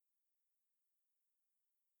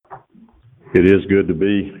It is good to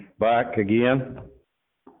be back again.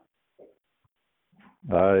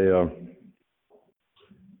 I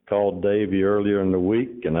called Davey earlier in the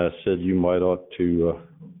week, and I said you might ought to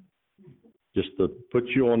just to put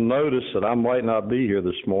you on notice that I might not be here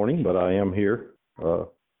this morning, but I am here.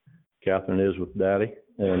 Catherine is with Daddy,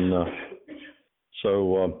 and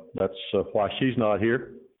so that's why she's not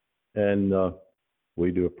here, and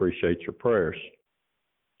we do appreciate your prayers.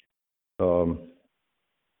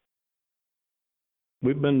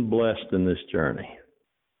 We've been blessed in this journey.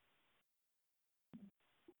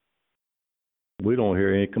 We don't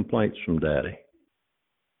hear any complaints from Daddy,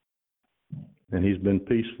 and he's been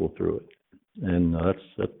peaceful through it, and that's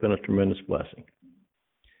been a tremendous blessing.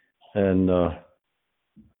 And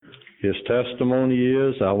his testimony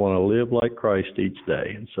is, I want to live like Christ each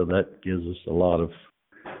day, and so that gives us a lot of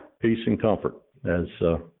peace and comfort as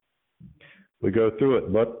we go through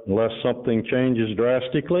it. But unless something changes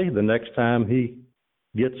drastically, the next time he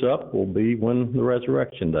gets up will be when the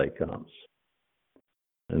resurrection day comes.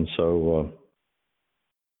 And so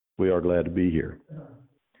we are glad to be here.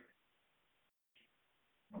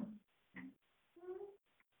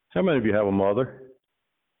 How many of you have a mother?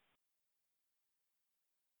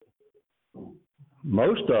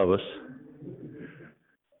 Most of us.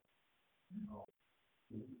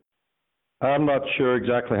 I'm not sure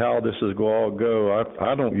exactly how this is going to go.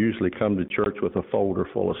 I don't usually come to church with a folder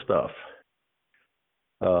full of stuff.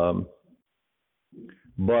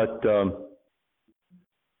 But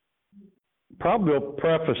probably I'll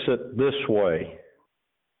preface it this way.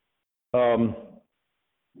 In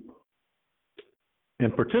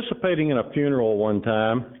participating in a funeral one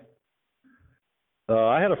time,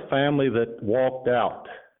 I had a family that walked out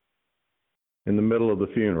in the middle of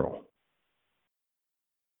the funeral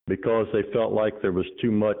because they felt like there was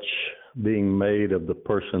too much being made of the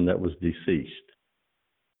person that was deceased.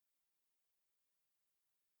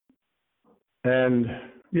 And,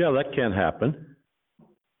 yeah, that can happen.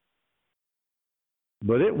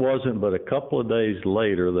 But it wasn't but a couple of days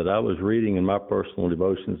later that I was reading in my personal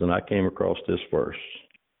devotions and I came across this verse.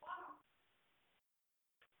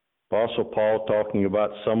 Apostle Paul talking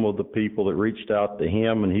about some of the people that reached out to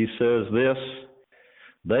him, and he says this,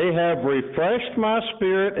 "They have refreshed my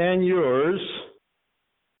spirit and yours,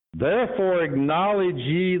 therefore acknowledge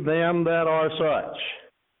ye them that are such."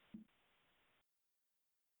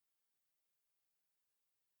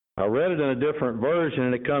 I read it in a different version,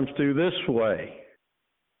 and it comes through this way.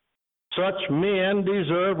 Such men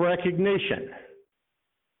deserve recognition.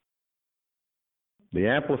 The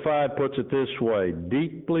Amplified puts it this way,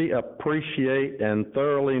 deeply appreciate and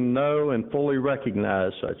thoroughly know and fully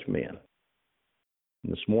recognize such men.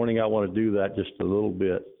 And this morning I want to do that just a little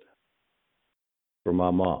bit for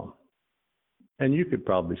my mom. And you could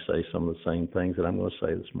probably say some of the same things that I'm going to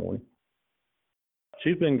say this morning.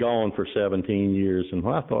 She's been gone for 17 years, and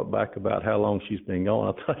when I thought back about how long she's been gone,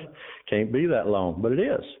 I thought, it can't be that long, but it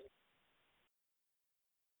is.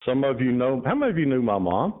 Some of you know, how many of you knew my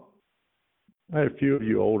mom? I had a few of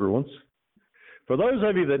you older ones. For those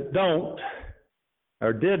of you that don't,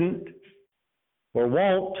 or didn't, or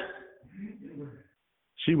won't,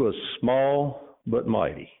 she was small but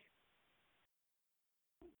mighty.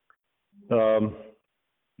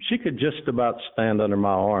 She could just about stand under my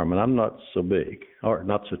arm, and I'm not so big, or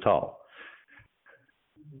not so tall.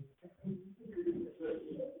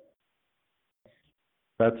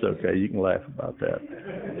 That's okay, you can laugh about that.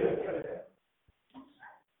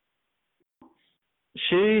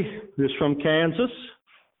 She is from Kansas,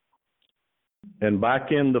 and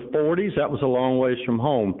back in the 40s, that was a long ways from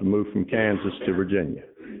home to move from Kansas to Virginia,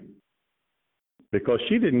 because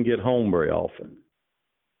she didn't get home very often.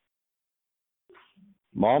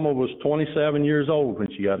 Mama was 27 years old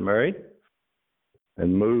when she got married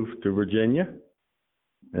and moved to Virginia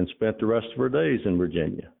and spent the rest of her days in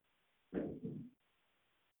Virginia.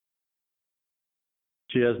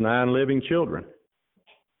 She has 9 living children.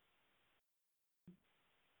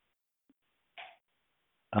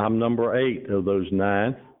 I'm number 8 of those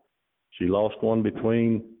 9. She lost one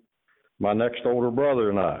between my next older brother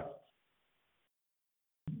and I.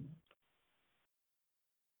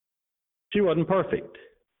 She wasn't perfect.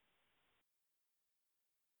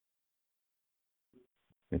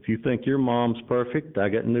 If you think your mom's perfect, I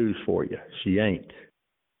got news for you. She ain't.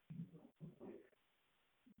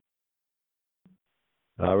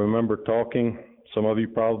 I remember talking, some of you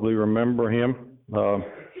probably remember him,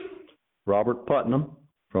 Robert Putnam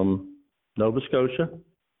from Nova Scotia.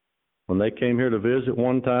 When they came here to visit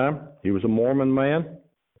one time, he was a Mormon man,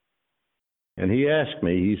 and he asked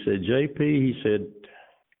me, he said, JP, he said,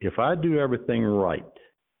 if I do everything right,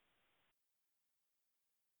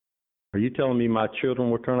 Are you telling me my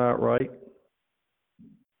children will turn out right?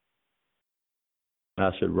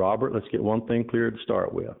 I said, Robert, let's get one thing clear to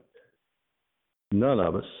start with. None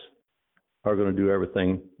of us are going to do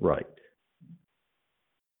everything right.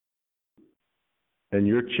 And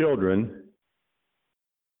your children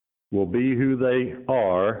will be who they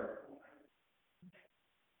are.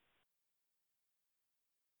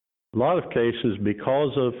 A lot of cases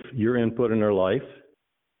because of your input in their life,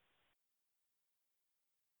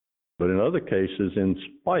 but in other cases in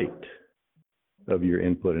spite of your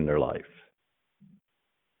input in their life.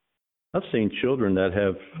 I've seen children that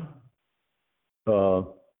have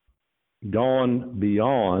gone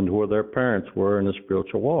beyond where their parents were in the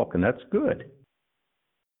spiritual walk, and that's good.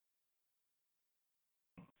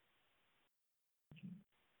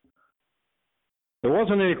 There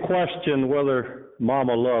wasn't any question whether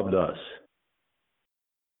Mama loved us.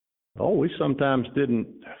 Oh, we sometimes didn't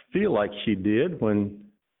feel like she did when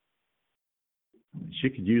she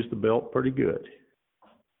could use the belt pretty good.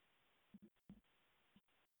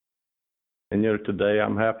 And yet today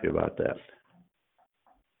I'm happy about that.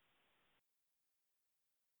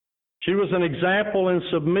 She was an example in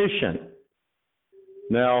submission.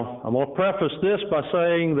 Now, I'm going to preface this by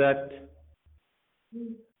saying that,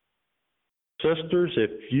 sisters,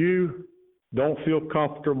 if you don't feel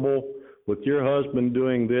comfortable with your husband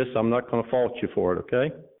doing this, I'm not going to fault you for it,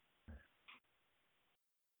 okay?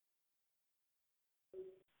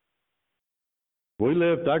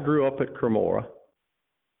 I grew up at Cremora,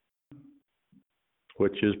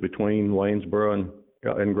 which is between Waynesboro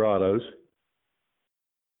and Grottoes.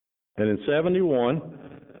 And in 71,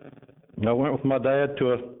 I went with my dad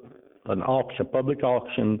to an auction, public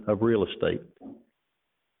auction of real estate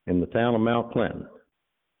in the town of Mount Clinton.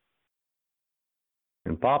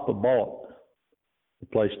 And Papa bought a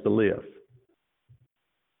place to live.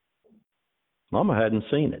 Mama hadn't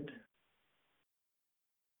seen it.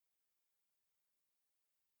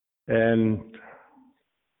 And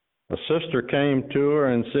a sister came to her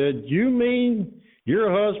and said, "You mean your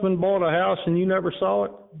husband bought a house and you never saw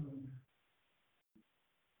it?"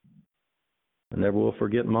 I never will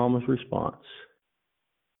forget Mama's response.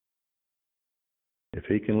 If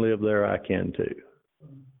he can live there, I can too.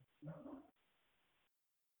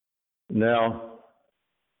 Now,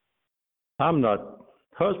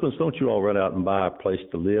 husbands, don't you all run out and buy a place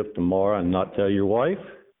to live tomorrow and not tell your wife?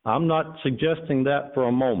 I'm not suggesting that for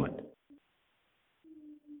a moment.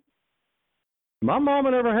 My mama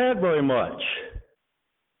never had very much.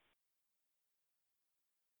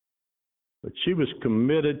 But she was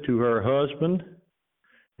committed to her husband,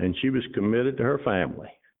 and she was committed to her family.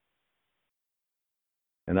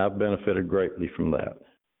 And I've benefited greatly from that.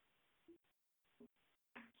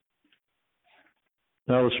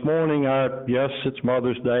 Now this morning, yes, it's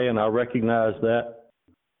Mother's Day, and I recognize that.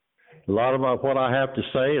 A lot of what I have to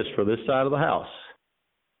say is for this side of the house.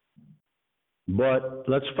 But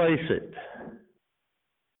let's face it,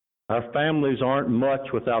 our families aren't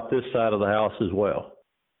much without this side of the house as well.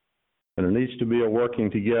 And there needs to be a working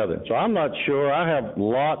together. So I'm not sure. I have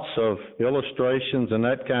lots of illustrations and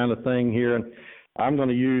that kind of thing here, and I'm going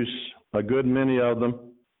to use a good many of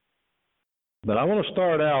them. But I want to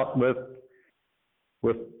start out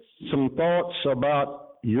with some thoughts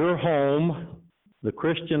about your home, the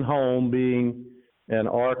Christian home, being an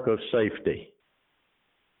ark of safety.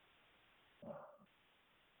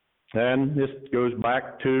 And this goes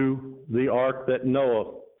back to the ark that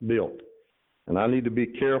Noah built. And I need to be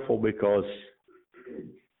careful because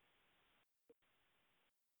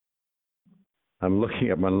I'm looking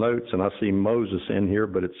at my notes and I see Moses in here,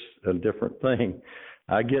 but it's a different thing.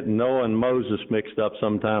 I get Noah and Moses mixed up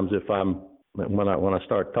sometimes when I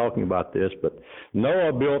start talking about this. But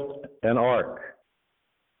Noah built an ark.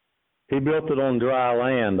 He built it on dry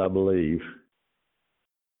land, I believe,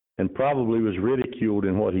 and probably was ridiculed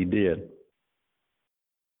in what he did.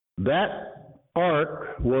 That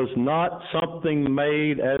ark was not something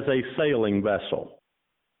made as a sailing vessel.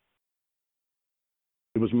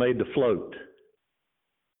 It was made to float.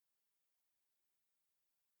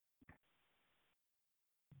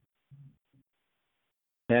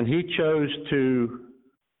 And he chose to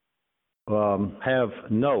have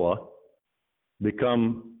Noah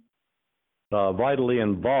become vitally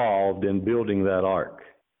involved in building that ark.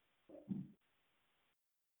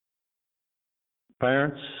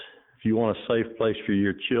 Parents, if you want a safe place for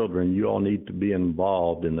your children, you all need to be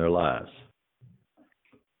involved in their lives.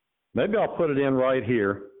 Maybe I'll put it in right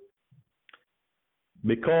here,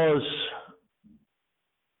 because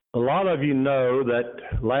a lot of you know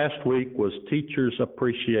that last week was Teachers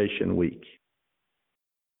Appreciation Week.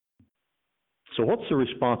 So what's the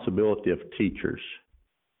responsibility of teachers?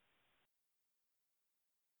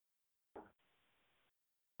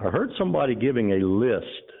 I heard somebody giving a list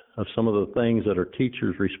of some of the things that are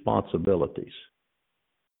teachers' responsibilities.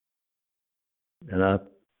 And I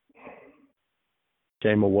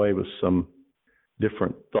came away with some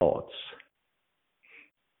different thoughts.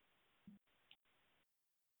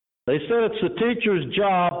 They said it's the teacher's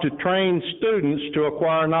job to train students to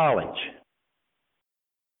acquire knowledge.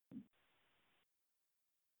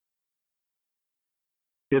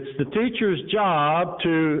 It's the teacher's job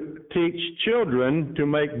to teach children to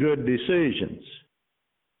make good decisions.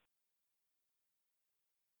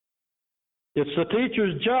 It's the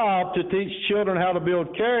teacher's job to teach children how to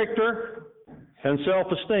build character and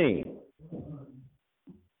self-esteem.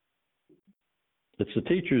 It's the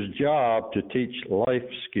teacher's job to teach life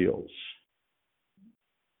skills.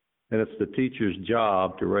 And it's the teacher's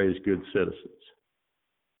job to raise good citizens.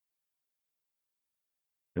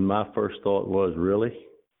 And my first thought was, really?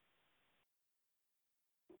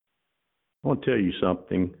 I want to tell you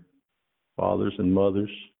something, fathers and mothers,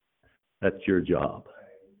 that's your job.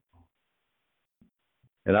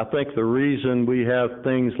 And I think the reason we have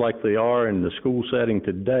things like they are in the school setting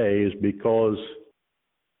today is because,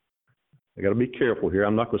 I got to be careful here,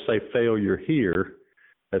 I'm not going to say failure here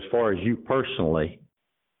as far as you personally,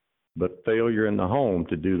 but failure in the home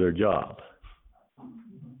to do their job.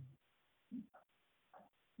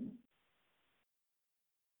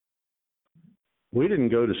 We didn't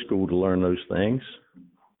go to school to learn those things.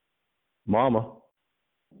 Mama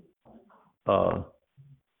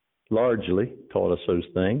largely taught us those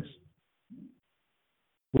things.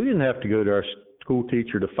 We didn't have to go to our school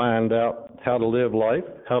teacher to find out how to live life,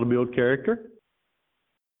 how to build character.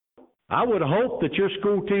 I would hope that your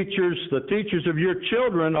school teachers, the teachers of your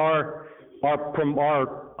children, are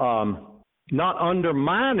not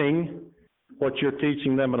undermining what you're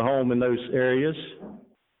teaching them at home in those areas.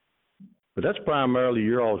 But that's primarily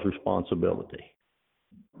your all's responsibility.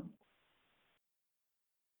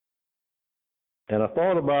 And I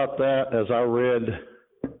thought about that as I read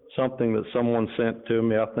something that someone sent to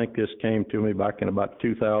me. I think this came to me back in about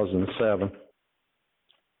 2007.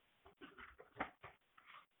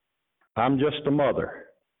 I'm just a mother.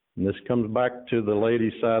 And this comes back to the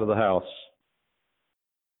ladies' side of the house.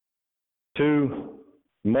 Two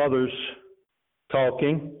mothers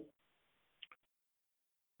talking.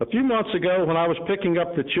 A few months ago, when I was picking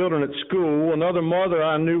up the children at school, another mother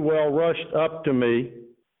I knew well rushed up to me,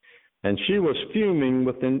 and she was fuming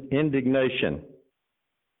with indignation.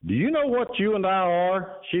 "Do you know what you and I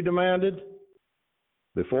are?" she demanded.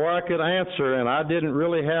 Before I could answer, and I didn't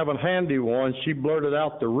really have a handy one, she blurted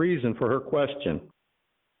out the reason for her question.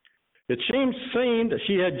 It seemed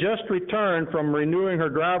she had just returned from renewing her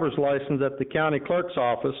driver's license at the county clerk's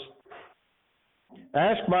office.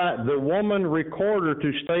 Asked by the woman recorder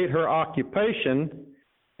to state her occupation,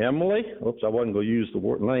 Emily, oops, I wasn't going to use the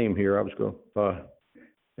word name here, I was going to,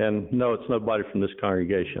 and no, it's nobody from this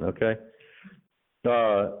congregation, okay?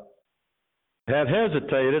 Had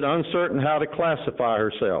hesitated, uncertain how to classify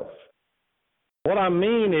herself. "What I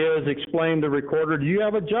mean is," explained the recorder, "do you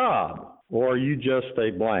have a job, or are you just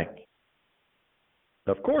a blank?"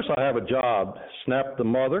 "Of course I have a job," snapped the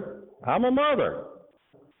mother. "I'm a mother."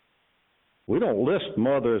 "We don't list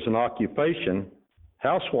mother as an occupation.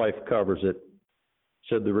 Housewife covers it,"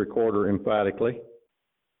 said the recorder emphatically.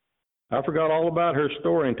 I forgot all about her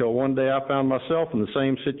story until one day I found myself in the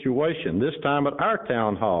same situation, this time at our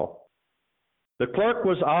town hall. The clerk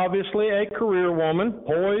was obviously a career woman,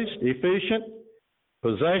 poised, efficient,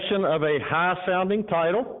 possession of a high-sounding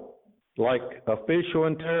title, like official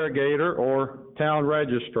interrogator or town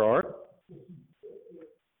registrar.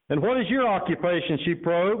 "And what is your occupation?" she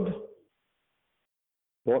probed.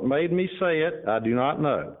 What made me say it, I do not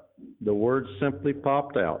know. The words simply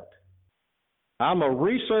popped out. "I'm a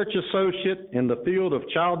research associate in the field of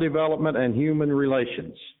child development and human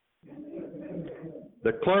relations."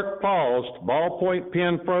 The clerk paused, ballpoint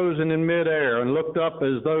pen frozen in midair, and looked up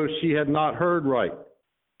as though she had not heard right.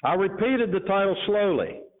 I repeated the title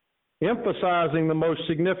slowly, emphasizing the most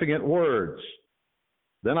significant words.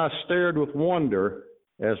 Then I stared with wonder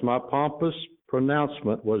as my pompous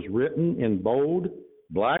pronouncement was written in bold,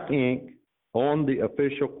 black ink on the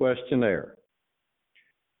official questionnaire.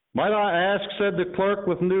 "Might I ask," said the clerk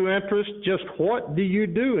with new interest, "just what do you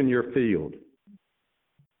do in your field?"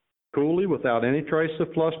 Coolly, without any trace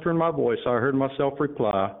of fluster in my voice, I heard myself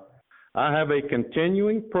reply, "I have a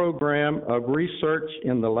continuing program of research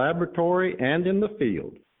in the laboratory and in the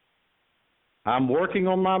field. I'm working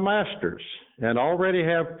on my master's and already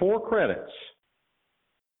have 4 credits.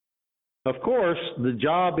 Of course, the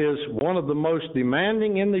job is one of the most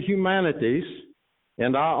demanding in the humanities,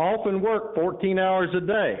 and I often work 14 hours a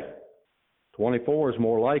day, 24 is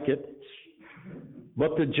more like it.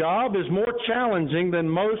 But the job is more challenging than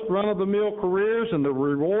most run-of-the-mill careers, and the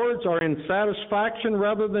rewards are in satisfaction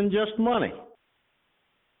rather than just money.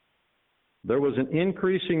 There was an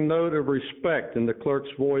increasing note of respect in the clerk's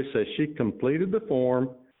voice as she completed the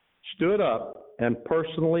form, stood up, and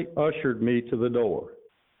personally ushered me to the door.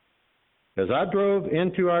 As I drove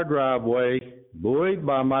into our driveway, buoyed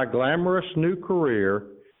by my glamorous new career,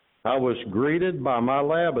 I was greeted by my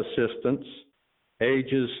lab assistants,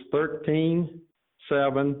 ages 13,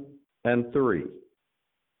 7, and 3.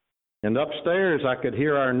 And upstairs I could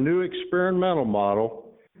hear our new experimental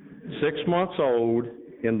model, 6 months old,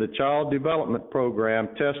 in the child development program,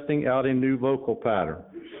 testing out a new vocal pattern.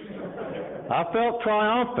 I felt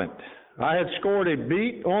triumphant. I had scored a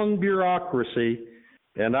beat on bureaucracy,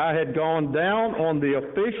 and I had gone down on the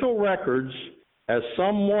official records as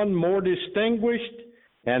someone more distinguished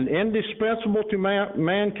and indispensable to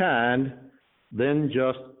mankind than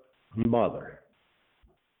just mother.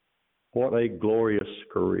 What a glorious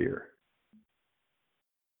career.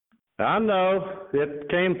 I know it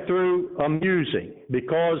came through amusing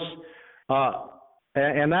because,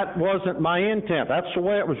 and that wasn't my intent. That's the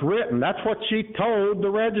way it was written. That's what she told the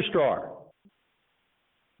registrar.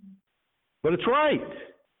 But it's right.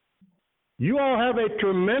 You all have a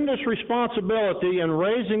tremendous responsibility in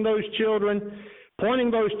raising those children, pointing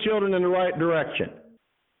those children in the right direction.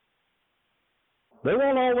 They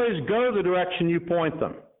won't always go the direction you point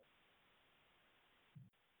them,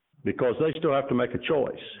 because they still have to make a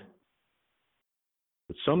choice.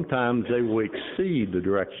 But sometimes they will exceed the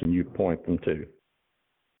direction you point them to.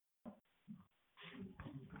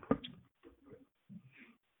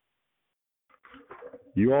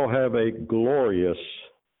 You all have a glorious,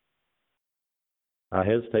 I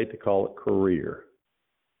hesitate to call it career,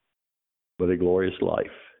 but a glorious life.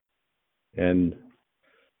 And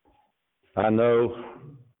I know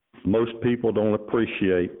most people don't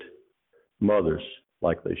appreciate mothers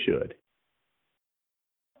like they should.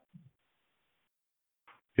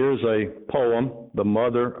 Here's a poem, The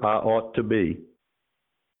Mother I Ought to Be.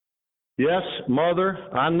 Yes, mother,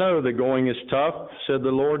 I know the going is tough, said the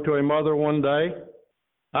Lord to a mother one day.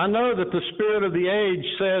 I know that the spirit of the age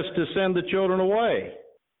says to send the children away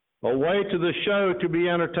to the show to be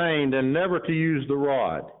entertained and never to use the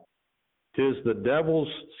rod. 'Tis the devil's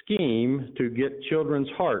scheme to get children's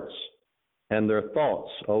hearts and their thoughts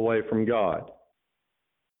away from God.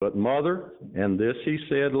 But mother, and this he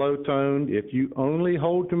said low-toned, if you only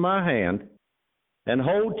hold to my hand and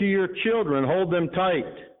hold to your children, hold them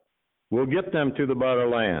tight, we'll get them to the better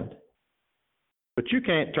land. But you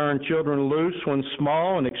can't turn children loose when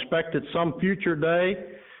small and expect at some future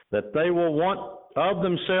day that they will want of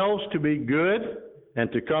themselves to be good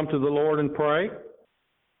and to come to the Lord and pray.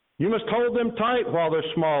 You must hold them tight while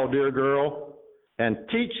they're small, dear girl, and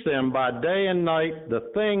teach them by day and night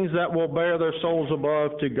the things that will bear their souls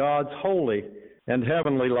above to God's holy and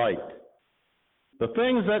heavenly light. The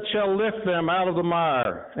things that shall lift them out of the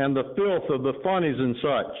mire and the filth of the funnies and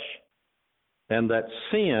such, and that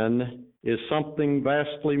sin is something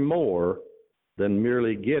vastly more than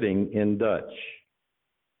merely getting in Dutch.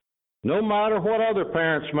 No matter what other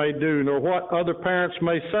parents may do, nor what other parents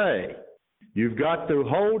may say, you've got to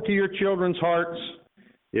hold to your children's hearts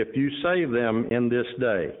if you save them in this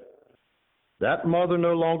day. That mother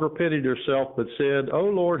no longer pitied herself, but said, "Oh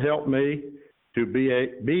Lord, help me to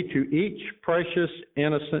be to each precious,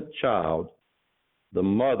 innocent child the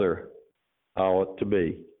mother I ought to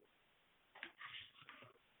be."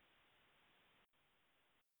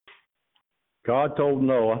 God told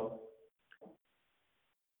Noah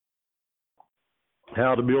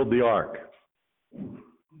how to build the ark.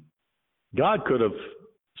 God could have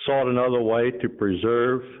sought another way to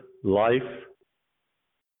preserve life,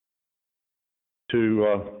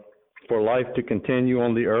 for life to continue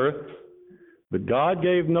on the earth, but God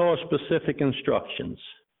gave Noah specific instructions,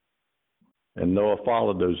 and Noah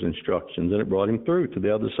followed those instructions, and it brought him through to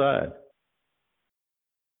the other side.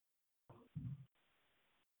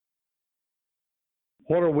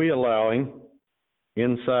 What are we allowing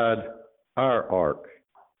inside our ark?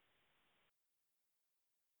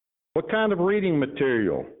 What kind of reading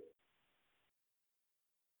material?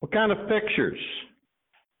 What kind of pictures?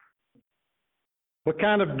 What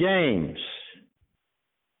kind of games?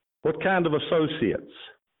 What kind of associates?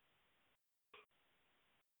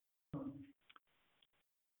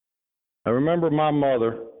 I remember my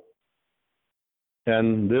mother,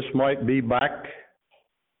 and this might be back,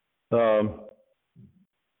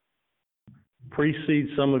 precede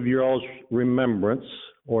some of your all's remembrance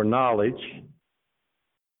or knowledge.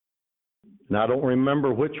 And I don't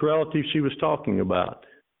remember which relative she was talking about.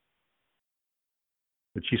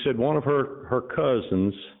 But she said one of her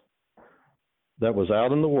cousins that was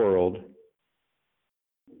out in the world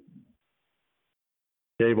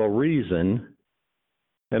gave a reason,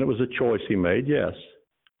 and it was a choice he made, yes,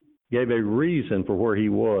 gave a reason for where he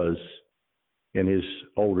was in his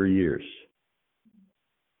older years.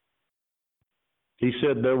 He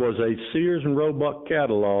said there was a Sears and Roebuck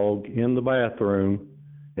catalog in the bathroom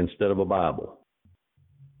instead of a Bible.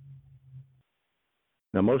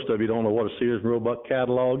 Now, most of you don't know what a Sears and Roebuck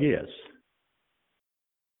catalog is.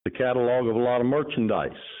 It's a catalog of a lot of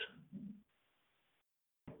merchandise.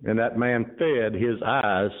 And that man fed his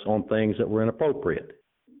eyes on things that were inappropriate.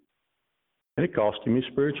 And it cost him his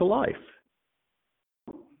spiritual life.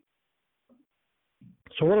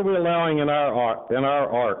 So what are we allowing in our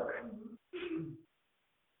ark?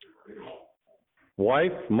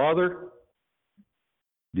 Wife, mother,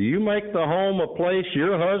 do you make the home a place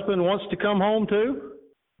your husband wants to come home to?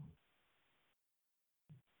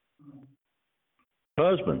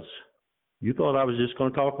 Husbands, you thought I was just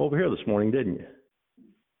going to talk over here this morning, didn't you?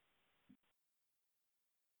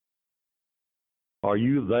 Are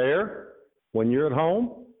you there when you're at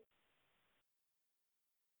home?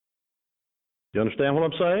 Do you understand what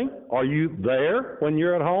I'm saying? Are you there when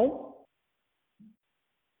you're at home?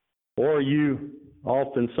 Or are you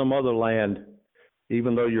off in some other land,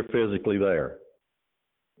 even though you're physically there?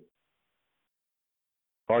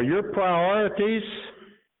 Are your priorities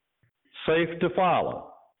safe to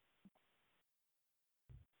follow?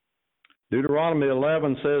 Deuteronomy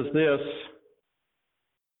 11 says this,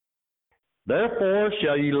 therefore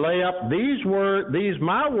shall ye lay up these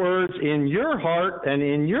my words in your heart and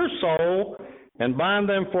in your soul, and bind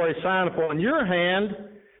them for a sign upon your hand,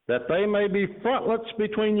 that they may be frontlets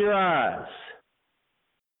between your eyes.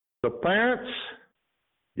 So parents,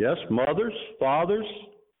 yes, mothers, fathers,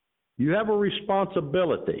 you have a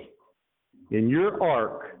responsibility in your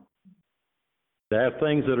ark to have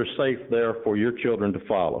things that are safe there for your children to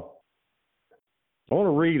follow. I want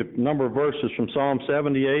to read a number of verses from Psalm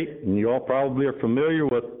 78, and you all probably are familiar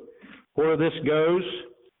with where this goes.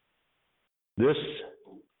 This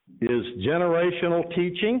is generational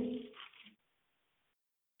teaching.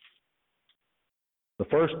 The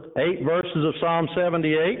first 8 verses of Psalm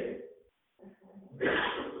 78.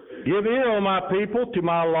 Give ear, O my people, to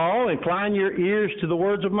my law. Incline your ears to the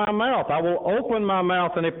words of my mouth. I will open my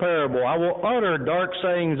mouth in a parable. I will utter dark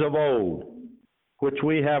sayings of old, which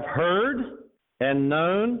we have heard and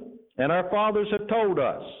known, and our fathers have told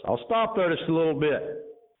us. I'll stop there just a little bit.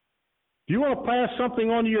 If you want to pass something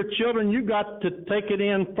on to your children, you've got to take it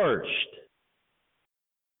in first.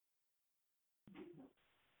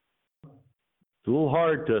 It's a little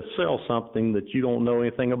hard to sell something that you don't know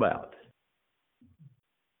anything about.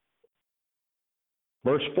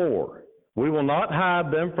 Verse 4, we will not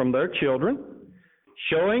hide them from their children,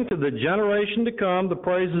 showing to the generation to come the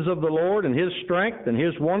praises of the Lord and his strength and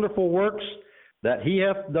his wonderful works that he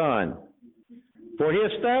hath done. For he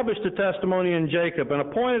established a testimony in Jacob and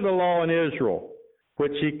appointed a law in Israel,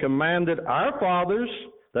 which he commanded our fathers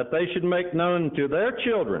that they should make known to their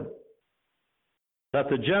children, that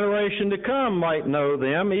the generation to come might know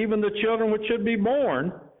them, even the children which should be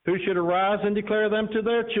born, who should arise and declare them to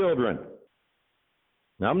their children.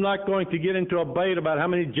 Now, I'm not going to get into a debate about how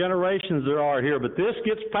many generations there are here, but this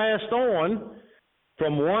gets passed on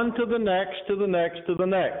from one to the next, to the next, to the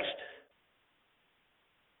next.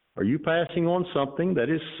 Are you passing on something that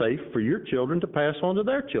is safe for your children to pass on to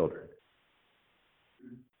their children?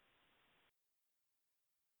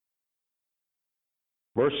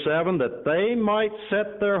 Verse 7, that they might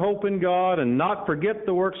set their hope in God and not forget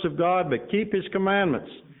the works of God, but keep his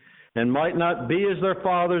commandments, and might not be as their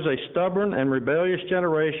fathers, a stubborn and rebellious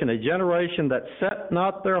generation, a generation that set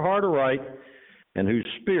not their heart aright, and whose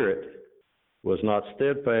spirit was not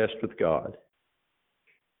steadfast with God.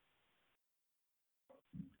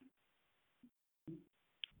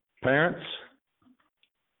 Parents,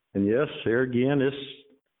 and yes, here again, this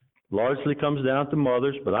largely comes down to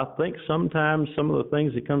mothers, but I think sometimes some of the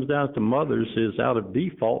things that comes down to mothers is out of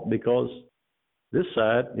default because this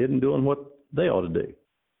side isn't doing what they ought to do.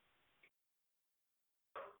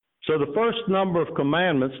 So the first number of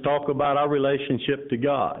commandments talk about our relationship to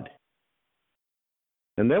God.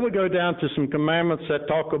 And then we go down to some commandments that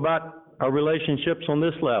talk about our relationships on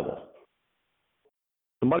this level.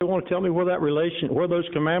 Somebody want to tell me where those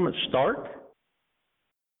commandments start?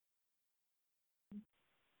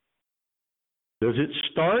 Does it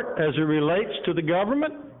start as it relates to the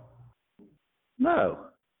government? No.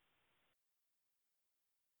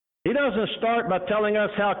 He doesn't start by telling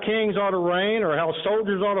us how kings ought to reign or how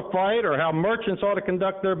soldiers ought to fight or how merchants ought to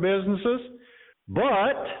conduct their businesses.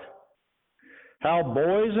 But how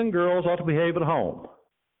boys and girls ought to behave at home.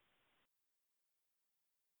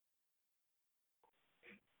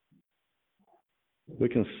 We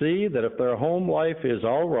can see that if their home life is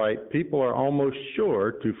all right, people are almost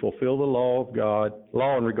sure to fulfill the law of God,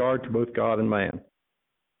 law in regard to both God and man.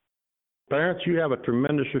 Parents, you have a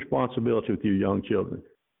tremendous responsibility with your young children.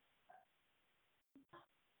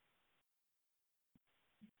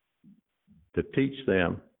 To teach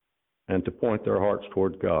them and to point their hearts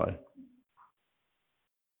toward God.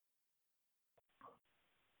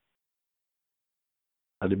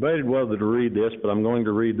 I debated whether to read this, but I'm going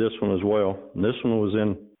to read this one as well. And this one was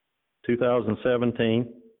in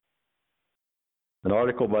 2017, an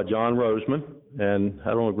article by John Roseman, and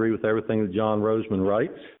I don't agree with everything that John Roseman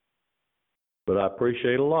writes, but I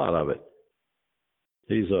appreciate a lot of it.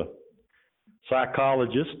 He's a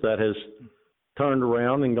psychologist that has turned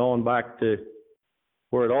around and gone back to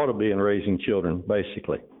where it ought to be in raising children,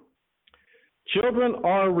 basically. Children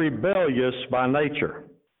are rebellious by nature.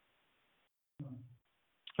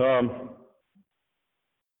 I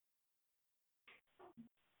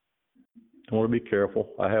want to be careful.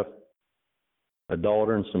 I have a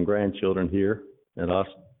daughter and some grandchildren here, and I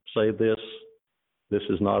say this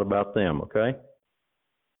is not about them, okay?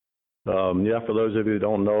 For those of you who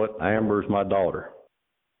don't know it, Amber's my daughter.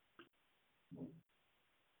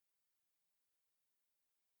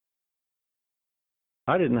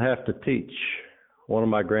 I didn't have to teach one of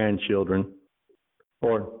my grandchildren,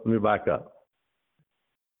 or let me back up.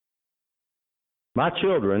 My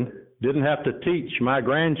children didn't have to teach my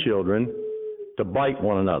grandchildren to bite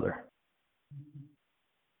one another.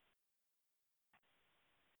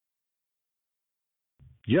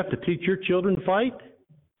 Do you have to teach your children to fight?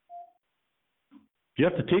 Do you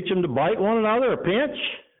have to teach them to bite one another or pinch?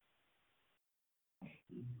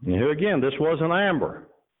 And here again, this wasn't Amber.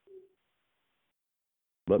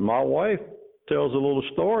 But my wife tells a little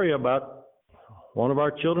story about one of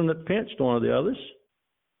our children that pinched one of the others.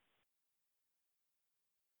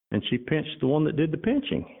 And she pinched the one that did the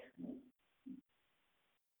pinching.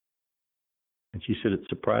 And she said it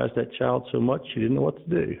surprised that child so much she didn't know what to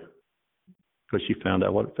do because she found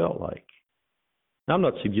out what it felt like. Now, I'm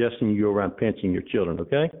not suggesting you go around pinching your children,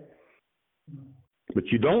 okay? But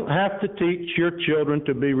you don't have to teach your children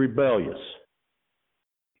to be rebellious.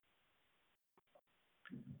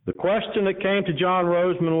 The question that came to John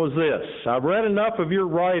Roseman was this: I've read enough of your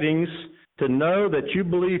writings to know that you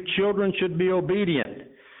believe children should be obedient,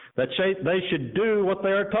 that they should do what they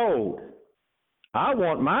are told. I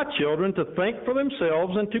want my children to think for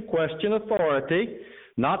themselves and to question authority,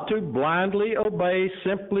 not to blindly obey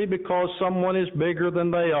simply because someone is bigger than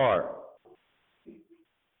they are.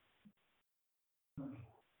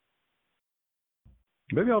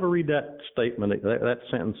 Maybe I ought to read that statement, that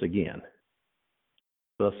sentence again.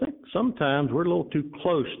 But I think sometimes we're a little too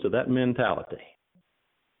close to that mentality.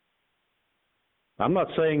 I'm not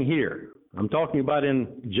saying here. I'm talking about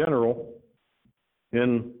in general,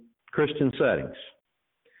 in Christian settings.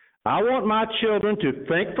 I want my children to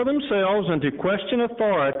think for themselves and to question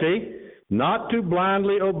authority, not to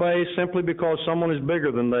blindly obey simply because someone is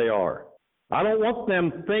bigger than they are. I don't want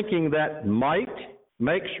them thinking that might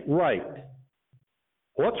makes right.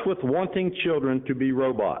 What's with wanting children to be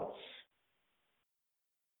robots?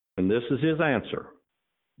 And this is his answer.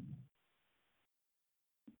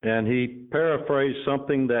 And he paraphrased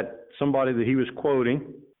something that somebody that he was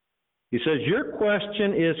quoting. He says, your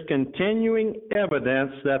question is continuing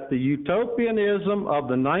evidence that the utopianism of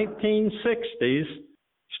the 1960s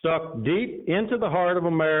stuck deep into the heart of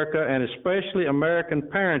America and especially American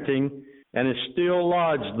parenting and is still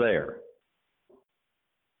lodged there.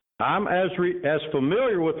 I'm as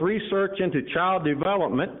familiar with research into child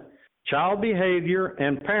development, child behavior,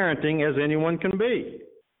 and parenting as anyone can be.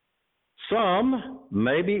 Some,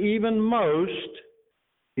 maybe even most,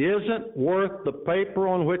 isn't worth the paper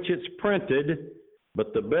on which it's printed,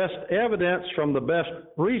 but the best evidence from the best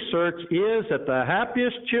research is that the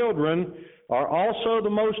happiest children are also the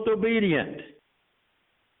most obedient.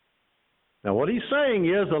 Now, what he's saying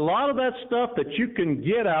is a lot of that stuff that you can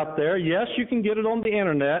get out there, yes, you can get it on the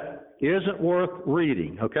internet, isn't worth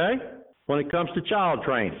reading, okay, when it comes to child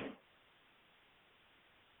training.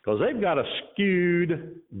 Because they've got a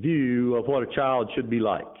skewed view of what a child should be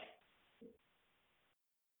like.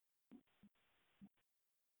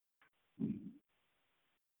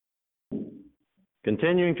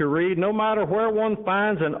 Continuing to read, no matter where one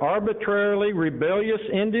finds an arbitrarily rebellious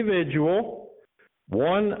individual,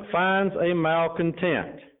 one finds a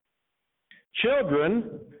malcontent.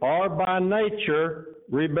 Children are by nature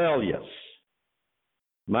rebellious.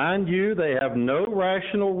 Mind you, they have no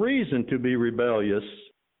rational reason to be rebellious.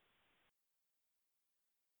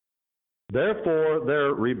 Therefore,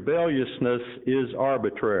 their rebelliousness is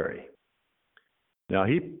arbitrary. Now,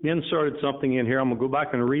 he inserted something in here. I'm going to go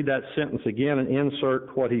back and read that sentence again and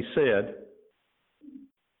insert what he said.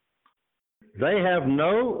 They have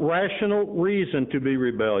no rational reason to be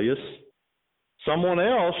rebellious. Someone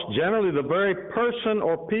else, generally the very person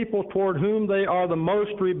or people toward whom they are the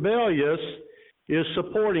most rebellious, is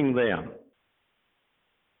supporting them.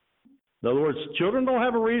 In other words, children don't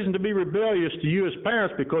have a reason to be rebellious to you as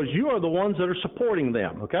parents because you are the ones that are supporting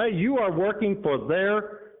them, okay? You are working for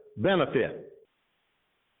their benefit.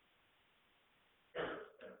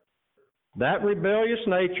 That rebellious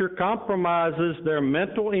nature compromises their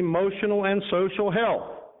mental, emotional, and social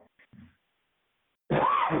health.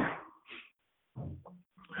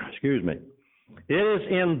 Excuse me. It is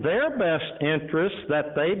in their best interest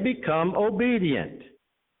that they become obedient,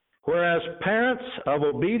 whereas parents of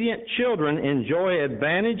obedient children enjoy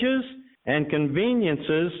advantages and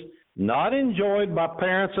conveniences not enjoyed by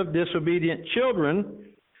parents of disobedient children.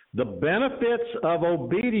 The benefits of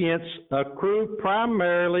obedience accrue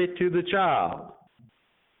primarily to the child.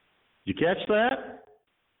 Did you catch that?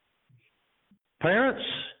 Parents,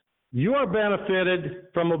 you are benefited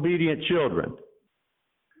from obedient children.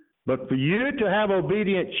 But for you to have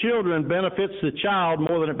obedient children benefits the child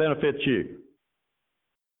more than it benefits you.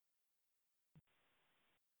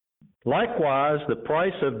 Likewise, the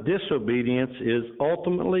price of disobedience is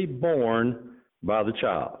ultimately borne by the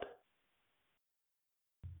child.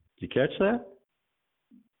 Did you catch that?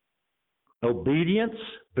 Obedience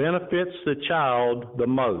benefits the child the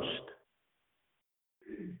most.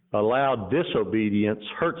 Allowed disobedience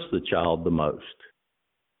hurts the child the most.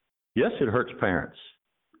 Yes, it hurts parents,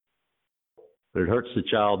 but it hurts the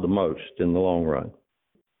child the most in the long run.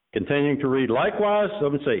 Continuing to read, likewise,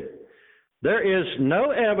 let me see. There is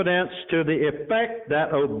no evidence to the effect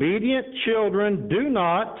that obedient children do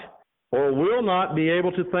not or will not be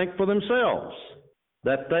able to think for themselves,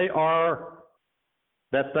 that they are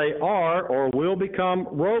or will become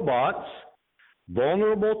robots,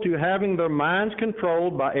 vulnerable to having their minds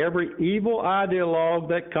controlled by every evil ideologue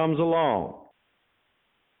that comes along.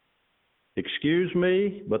 Excuse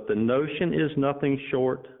me, but the notion is nothing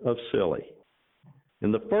short of silly.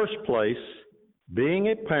 In the first place, being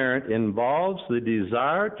a parent involves the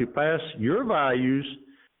desire to pass your values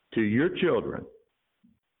to your children.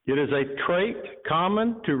 It is a trait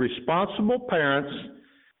common to responsible parents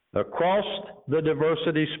across the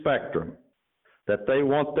diversity spectrum, that they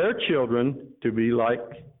want their children to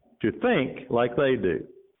think like they do.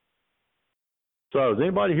 So, is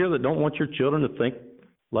anybody here that don't want your children to think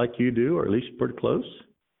like you do, or at least pretty close?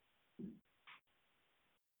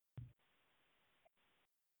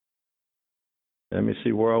 Let me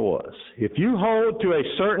see where I was. If you hold to a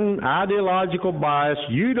certain ideological bias,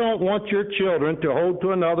 you don't want your children to hold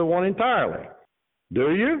to another one entirely.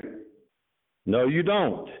 Do you? No, you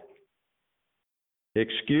don't.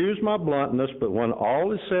 Excuse my bluntness, but when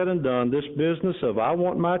all is said and done, this business of I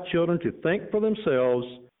want my children to think for themselves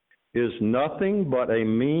is nothing but a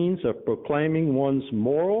means of proclaiming one's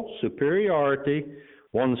moral superiority,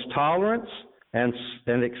 one's tolerance, and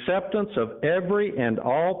acceptance of every and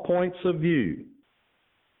all points of view.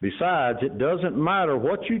 Besides, it doesn't matter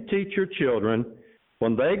what you teach your children.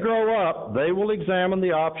 When they grow up, they will examine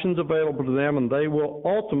the options available to them, and they will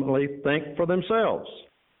ultimately think for themselves.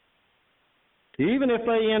 Even if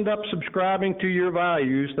they end up subscribing to your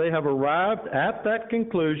values, they have arrived at that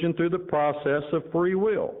conclusion through the process of free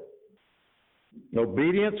will.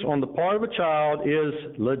 Obedience on the part of a child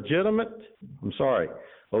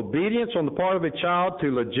Obedience on the part of a child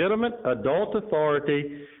to legitimate adult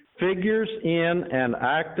authority figures in an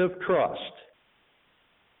act of trust.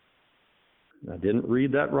 I didn't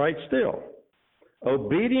read that right still.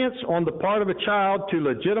 Obedience on the part of a child to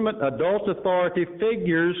legitimate adult authority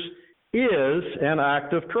figures is an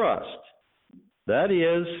act of trust. That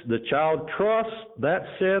is, the child trusts that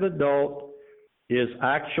said adult is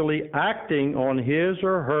actually acting on his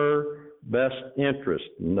or her best interest.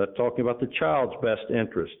 I'm not talking about the child's best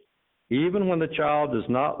interest, even when the child does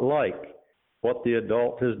not like what the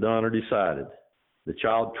adult has done or decided. The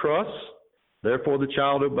child trusts, therefore the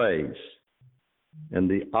child obeys. And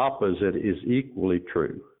the opposite is equally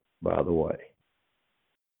true, by the way.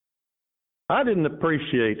 I didn't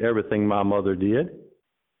appreciate everything my mother did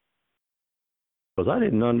because I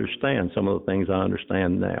didn't understand some of the things I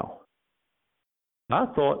understand now. I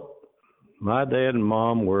thought my dad and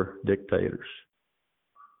mom were dictators.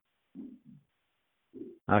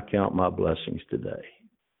 I count my blessings today.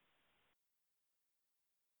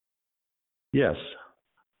 Yes,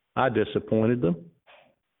 I disappointed them.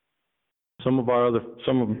 Some of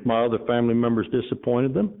my other family members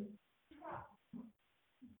disappointed them.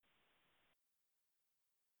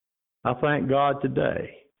 I thank God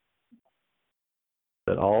today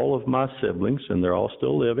that all of my siblings, and they're all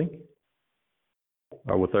still living,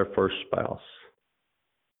 are with their first spouse.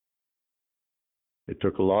 It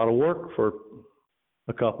took a lot of work for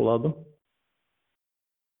a couple of them.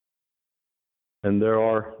 And there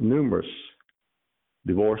are numerous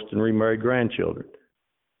divorced and remarried grandchildren.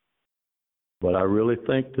 But I really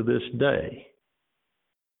think to this day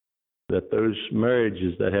that those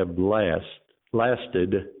marriages that have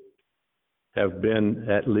lasted have been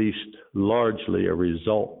at least largely a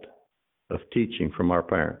result of teaching from our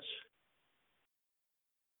parents.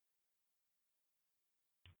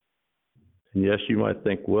 And yes, you might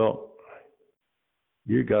think, well,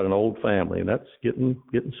 you got an old family, and that's getting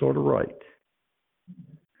sort of right.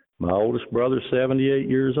 My oldest brother's 78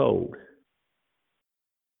 years old,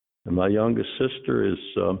 and my youngest sister is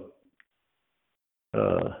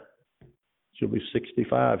she'll be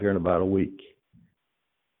 65 here in about a week.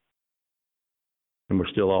 And we're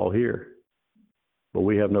still all here. But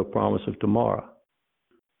we have no promise of tomorrow.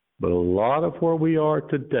 But a lot of where we are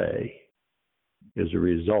today is a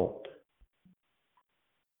result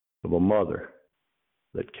of a mother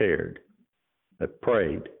that cared, that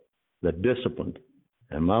prayed, that disciplined.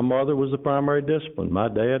 And my mother was the primary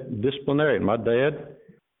disciplinarian. My dad,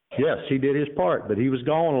 yes, he did his part, but he was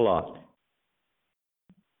gone a lot.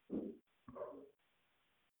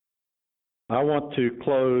 I want to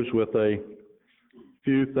close with a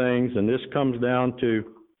few things, and this comes down to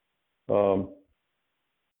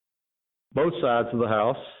both sides of the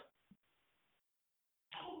house.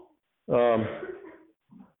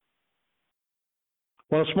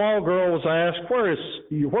 When a small girl was asked, where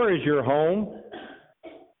is your home?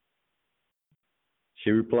 She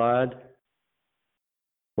replied,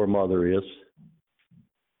 where mother is.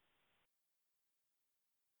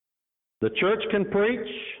 The church can preach,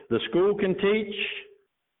 the school can teach,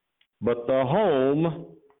 but the home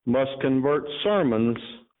must convert sermons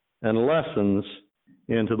and lessons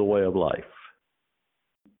into the way of life.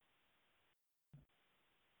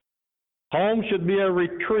 Home should be a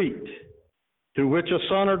retreat to which a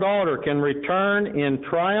son or daughter can return in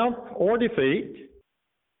triumph or defeat,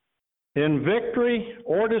 in victory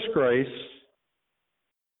or disgrace,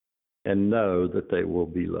 and know that they will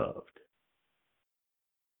be loved.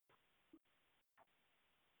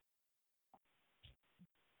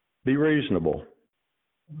 Be reasonable.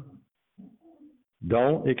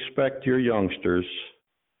 Don't expect your youngsters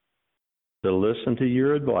to listen to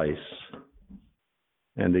your advice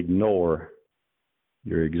and ignore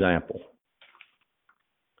your example.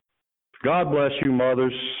 God bless you,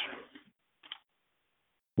 mothers.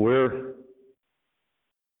 We're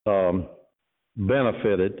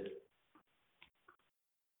benefited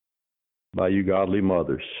by you godly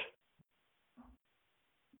mothers.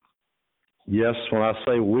 Yes, when I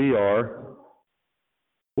say we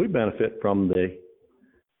benefit from the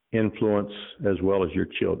influence as well as your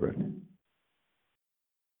children.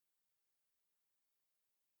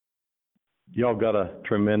 Y'all got a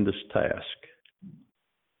tremendous task.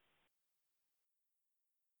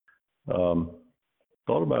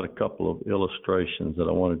 Thought about a couple of illustrations that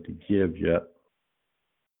I wanted to give you.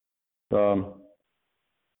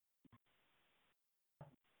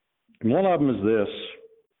 And one of them is this: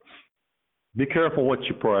 be careful what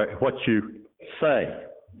you say.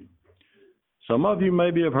 Some of you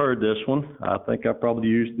maybe have heard this one. I think I probably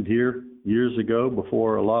used it here years ago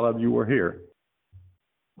before a lot of you were here.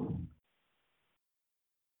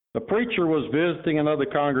 A preacher was visiting another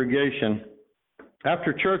congregation.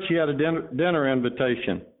 After church, he had a dinner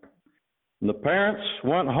invitation. And the parents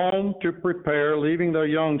went home to prepare, leaving their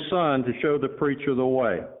young son to show the preacher the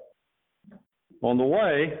way. On the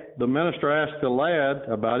way, the minister asked the lad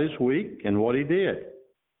about his week and what he did.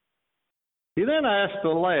 He then asked the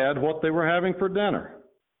lad what they were having for dinner.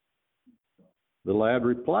 The lad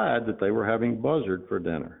replied that they were having buzzard for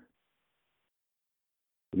dinner.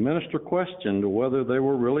 The minister questioned whether they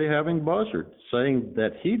were really having buzzard, saying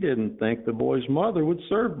that he didn't think the boy's mother would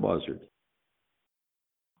serve buzzard.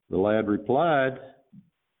 The lad replied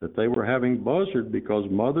that they were having buzzard because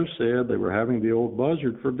mother said they were having the old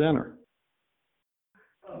buzzard for dinner.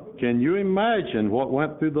 Can you imagine what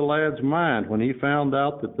went through the lad's mind when he found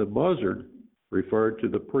out that the buzzard referred to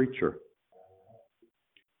the preacher?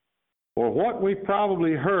 Or what he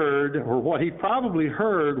probably heard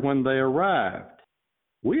when they arrived.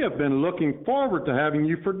 We have been looking forward to having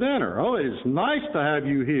you for dinner. Oh, it is nice to have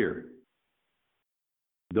you here.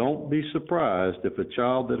 Don't be surprised if a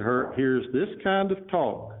child that hears this kind of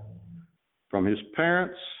talk from his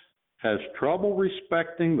parents has trouble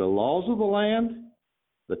respecting the laws of the land,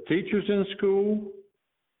 the teachers in school,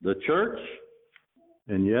 the church,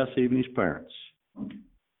 and yes, even his parents.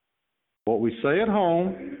 What we say at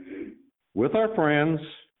home, with our friends,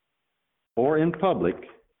 or in public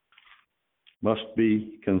must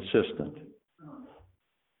be consistent.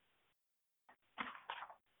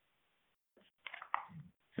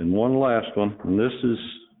 And one last one, and this is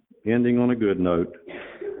ending on a good note.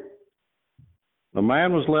 A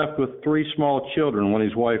man was left with 3 small children when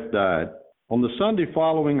his wife died. On the Sunday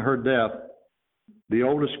following her death, the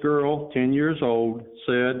oldest girl, 10 years old,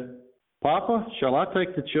 said, "Papa, shall I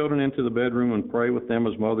take the children into the bedroom and pray with them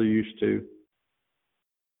as Mother used to?"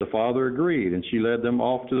 The father agreed, and she led them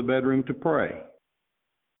off to the bedroom to pray.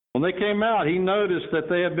 When they came out, he noticed that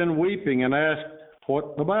they had been weeping and asked,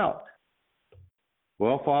 "What about?"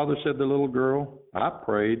 "Well, Father," said the little girl, "I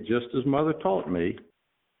prayed just as Mother taught me."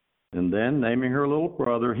 And then, naming her little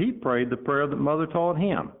brother, he prayed the prayer that Mother taught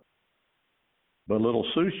him. But little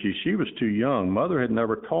Sushi, she was too young. Mother had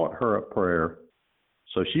never taught her a prayer,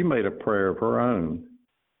 so she made a prayer of her own.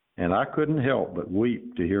 And I couldn't help but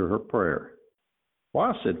weep to hear her prayer.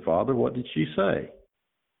 "Why?" said Father, "what did she say?"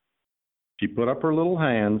 She put up her little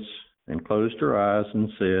hands and closed her eyes and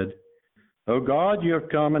said, "Oh God, you have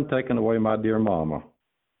come and taken away my dear mama.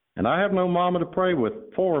 And I have no mama to pray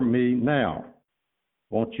with for me now.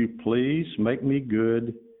 Won't you please make me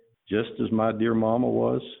good just as my dear mama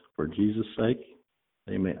was, for Jesus' sake?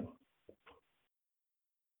 Amen."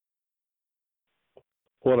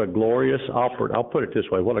 What a glorious I'll put it this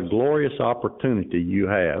way, what a glorious opportunity you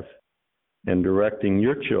have in directing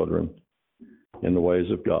your children in the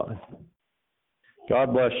ways of God.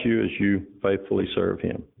 God bless you as you faithfully serve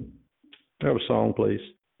Him. Have a song, please.